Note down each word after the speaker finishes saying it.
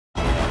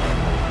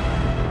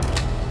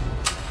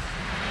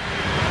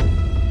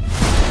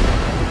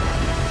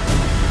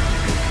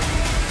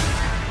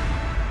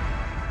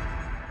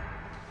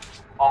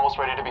almost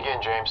ready to begin,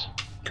 James.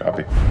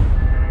 Copy.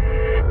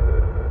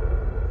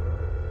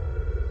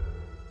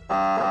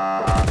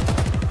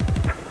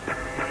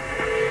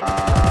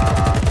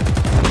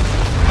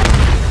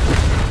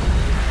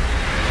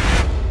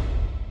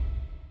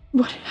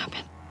 What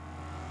happened?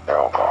 They're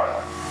all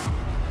gone.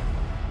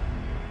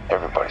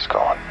 Everybody's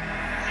gone.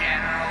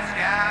 Generals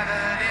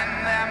gathered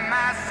in their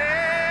masses,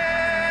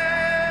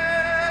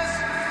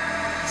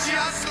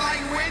 just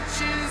like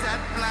witches at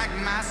black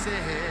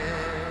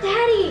masses.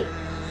 Daddy!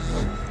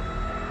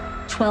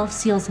 12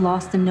 SEALs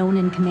lost and no one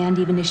in command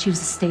even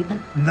issues a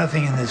statement.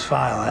 Nothing in this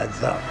file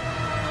adds up.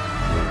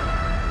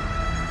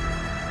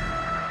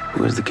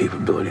 Who has the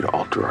capability to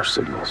alter our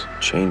signals,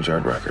 change our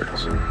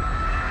records? Evil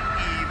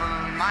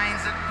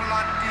minds that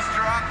plot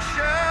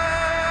destruction.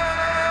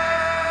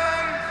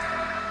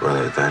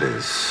 Brother, that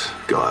is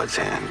God's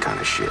hand kind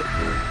of shit.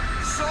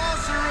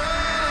 Sorcerer.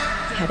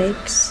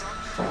 Headaches,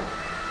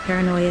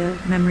 paranoia,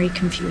 memory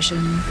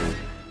confusion.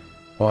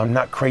 Well, I'm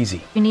not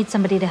crazy. You need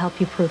somebody to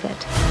help you prove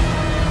it.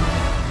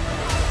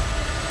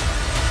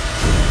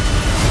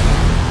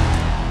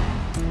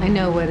 I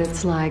know what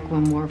it's like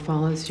when war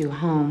follows you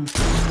home.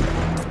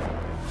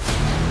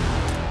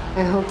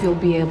 I hope you'll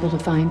be able to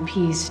find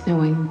peace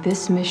knowing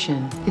this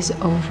mission is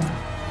over.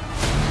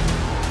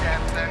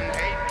 Death and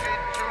hatred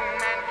to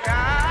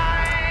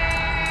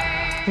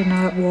mankind. You're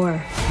not at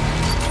war.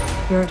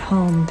 You're at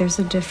home. There's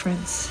a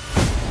difference.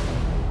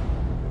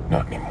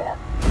 Not anymore.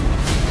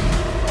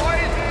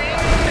 Poisoning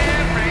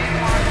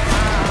everyone's mind.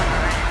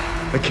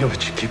 I can't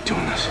let you keep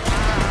doing this.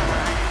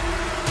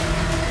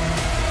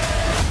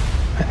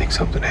 I think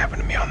something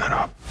happened to me on that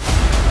op.